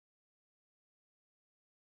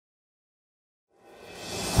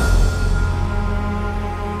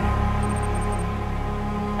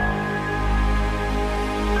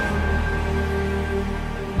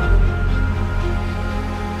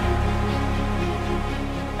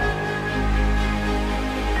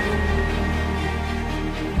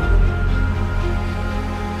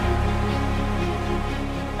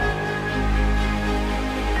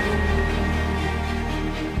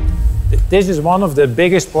This is one of the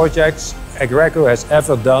biggest projects Aggreko has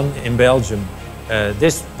ever done in Belgium.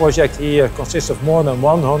 This project here consists of more than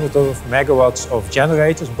 100 megawatts of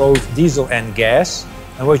generators, both diesel and gas.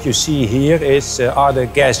 And what you see here are the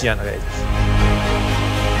gas generators.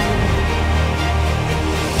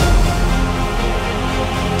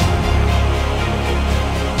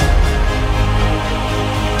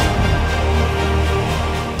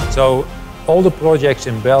 So all the projects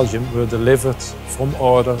in Belgium were delivered from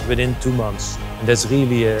order within 2 months. And that's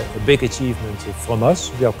really a big achievement from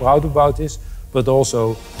us. We are proud about this, but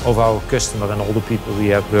also of our customer and all the people we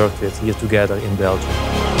have worked with here together in Belgium.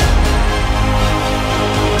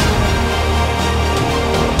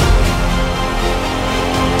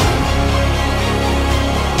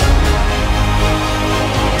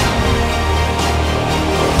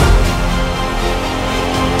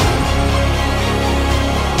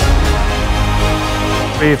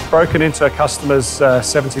 We've broken into a customer's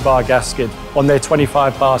 70-bar gas skid on their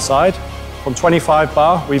 25-bar side. From 25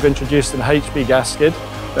 bar, we've introduced an HB gas skid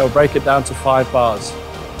that will break it down to 5 bars.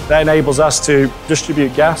 That enables us to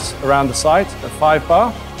distribute gas around the site at 5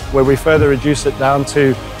 bar, where we further reduce it down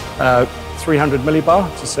to 300 millibar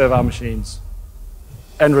to serve our machines.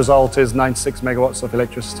 End result is 96 megawatts of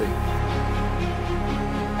electricity.